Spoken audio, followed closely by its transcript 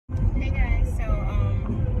guys, so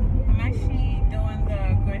I'm actually doing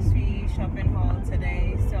the grocery shopping haul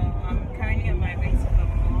today. So I'm currently on my way to the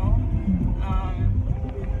mall.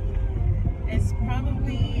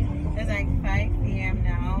 It's like 5 p.m.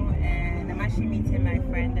 now, and I'm actually meeting my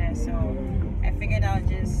friend there. So I figured I'll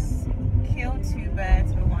just kill two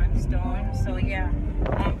birds with one stone. So yeah,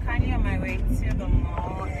 I'm currently on my way to the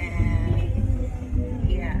mall, and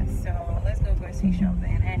yeah, so let's go grocery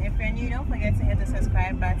shopping. And if you're new, don't forget to hit the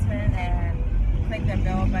subscribe button and click the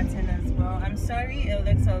bell button as well. I'm sorry it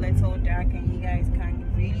looks a little dark and you guys can't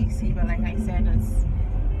really see, but like I said,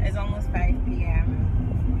 it's almost 5 p.m.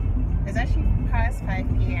 It's actually past 5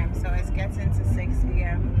 p.m. so it's getting to 6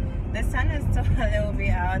 p.m. The sun is still a little bit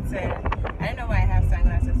out, and I don't know why I have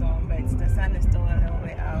sunglasses on, but the sun is still a little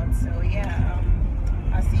bit out. So yeah,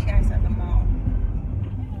 I'll see you guys at the mall.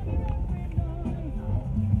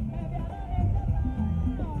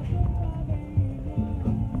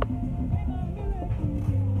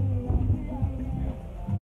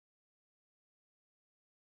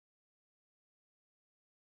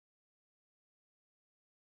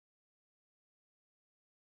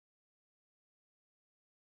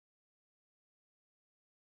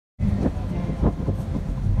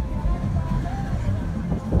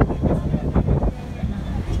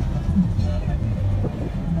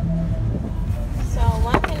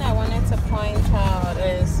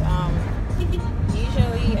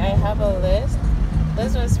 Usually I have a list.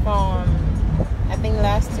 This was from I think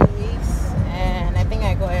last 2 weeks, and I think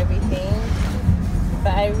I got everything,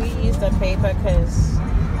 but I reused the paper because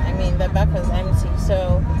I mean the back was empty.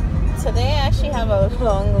 So today I actually have a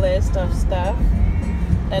long list of stuff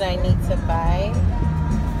that I need to buy.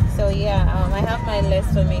 So yeah, I have my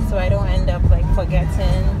list with me so I don't end up like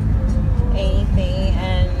forgetting anything.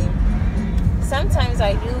 And sometimes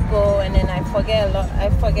I do go and then I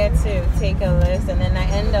forget to take a list, and then I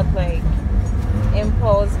end up like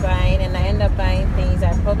impulse buying, and I end up buying things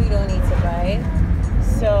I probably don't need to buy.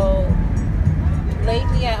 So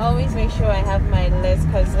lately I always make sure I have my list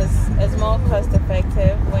because it's more cost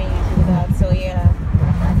effective when you do that. So yeah,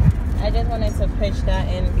 I just wanted to pitch that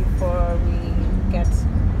in before we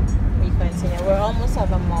continue. We're almost at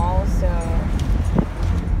the mall, so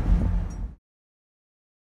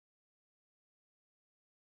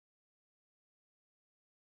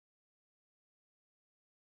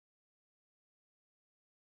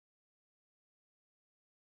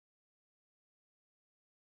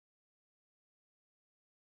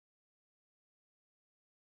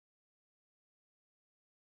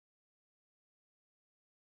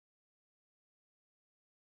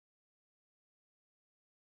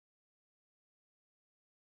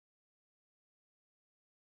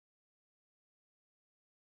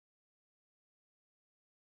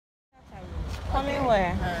coming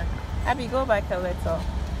where? Abby, go back a little.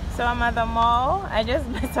 So I'm at the mall. I just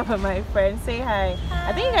met up with my friend. Say hi.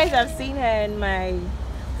 I think you guys have seen her in my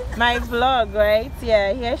vlog, right?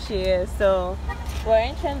 Yeah, here she is. So we're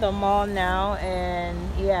entering the mall now, and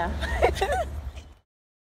yeah.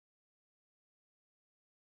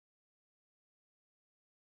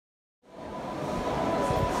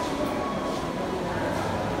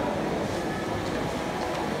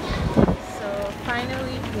 So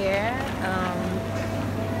finally here.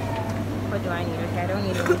 What do I need? Okay, I don't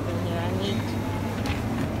need anything here. I need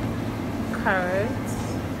carrots.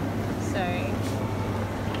 Sorry.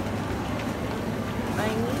 I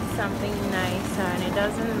need something nicer, and it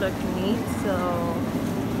doesn't look neat, so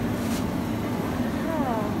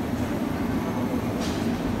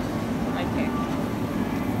okay.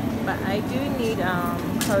 But I do need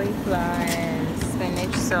cauliflower and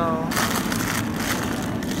spinach, so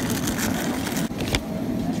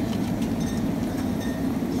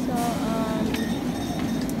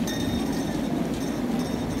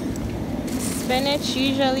spinach,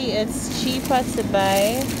 usually it's cheaper to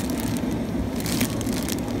buy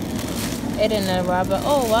it in a rubber.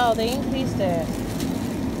 Oh wow, they increased it.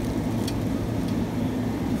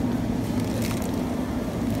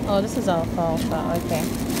 Oh, this is alfalfa. Okay,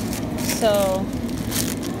 so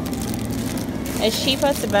it's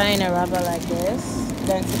cheaper to buy in a rubber like this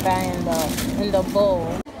than to buy in the bowl.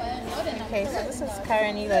 Okay, so this is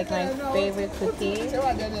currently like my favorite cookie.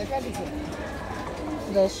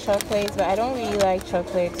 There's chocolates, but I don't really like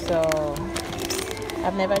chocolate, so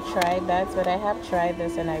I've never tried that, but I have tried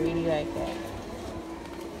this and I really like it.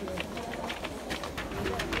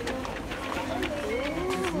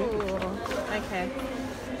 Ooh, okay.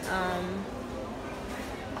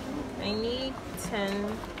 I need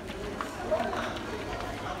 10.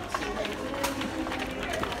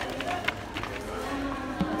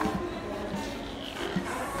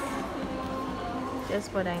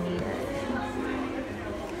 Just what I needed.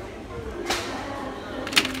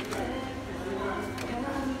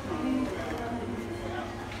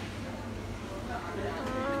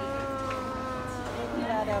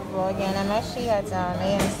 Vlogging. I'm actually at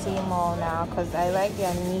AMC Mall now because I like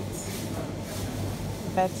their meat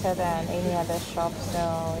better than any other shop.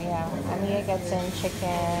 So yeah, I'm here getting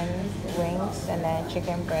chicken wings and then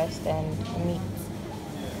chicken breast and meat.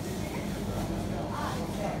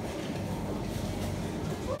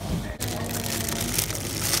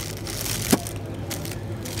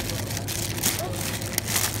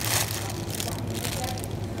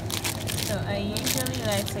 So I usually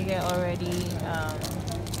like to get already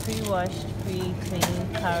pre-washed,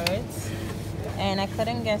 pre-cleaned carrots, and I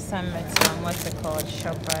couldn't get some at what's it called,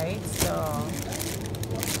 ShopRite, so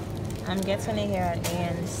I'm getting it here at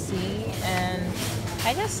AMC. And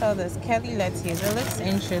I just saw this Kelly lettuce. It looks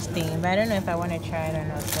interesting, but I don't know if I want to try it or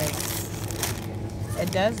not. Like,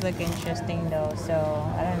 it does look interesting though, so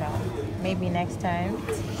I don't know, maybe next time.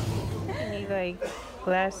 I need like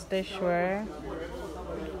glass dishware.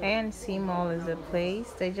 AMC Mall is a place.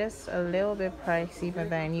 They're just a little bit pricey, but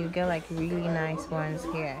then you get like really nice ones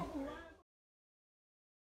here.